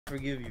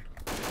forgive you.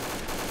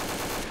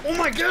 Oh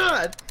my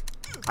god!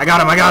 I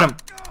got him, I got him!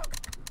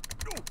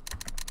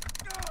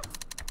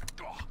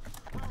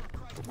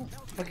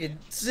 Fucking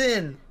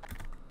sin!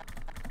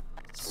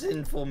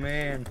 Sinful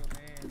man.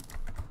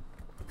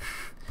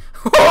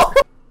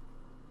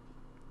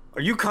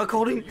 Are you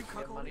cuckolding?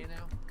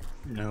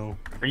 No.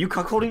 Are you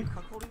cuckolding?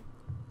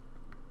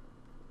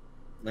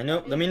 Let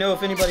me know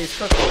if anybody's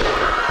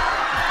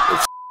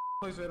cuckolding.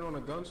 Place that on a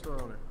gun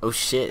store owner. Oh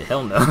shit,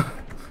 hell no.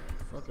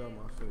 Fuck out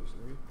my face,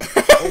 nigga.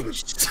 Oh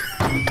shit.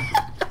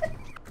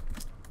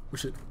 Oh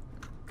shit.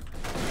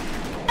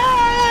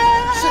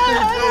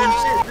 Oh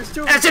shit, there's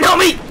two. Ashton, help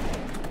me!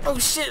 Oh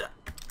shit!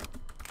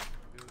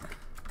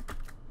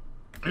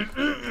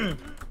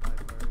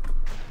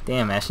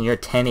 Damn, Ashton, you're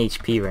 10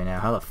 HP right now.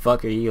 How the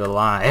fuck are you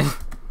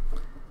alive?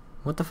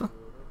 What the fuck?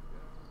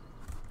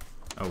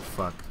 Oh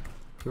fuck.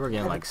 People are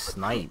getting like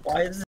sniped.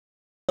 Why is it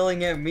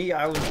yelling at me?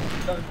 I was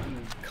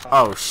dunking.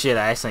 Oh shit,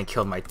 I accidentally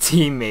killed my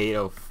teammate.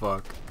 Oh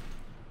fuck.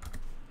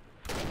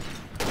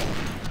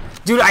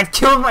 Dude, I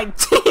killed my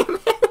teammate!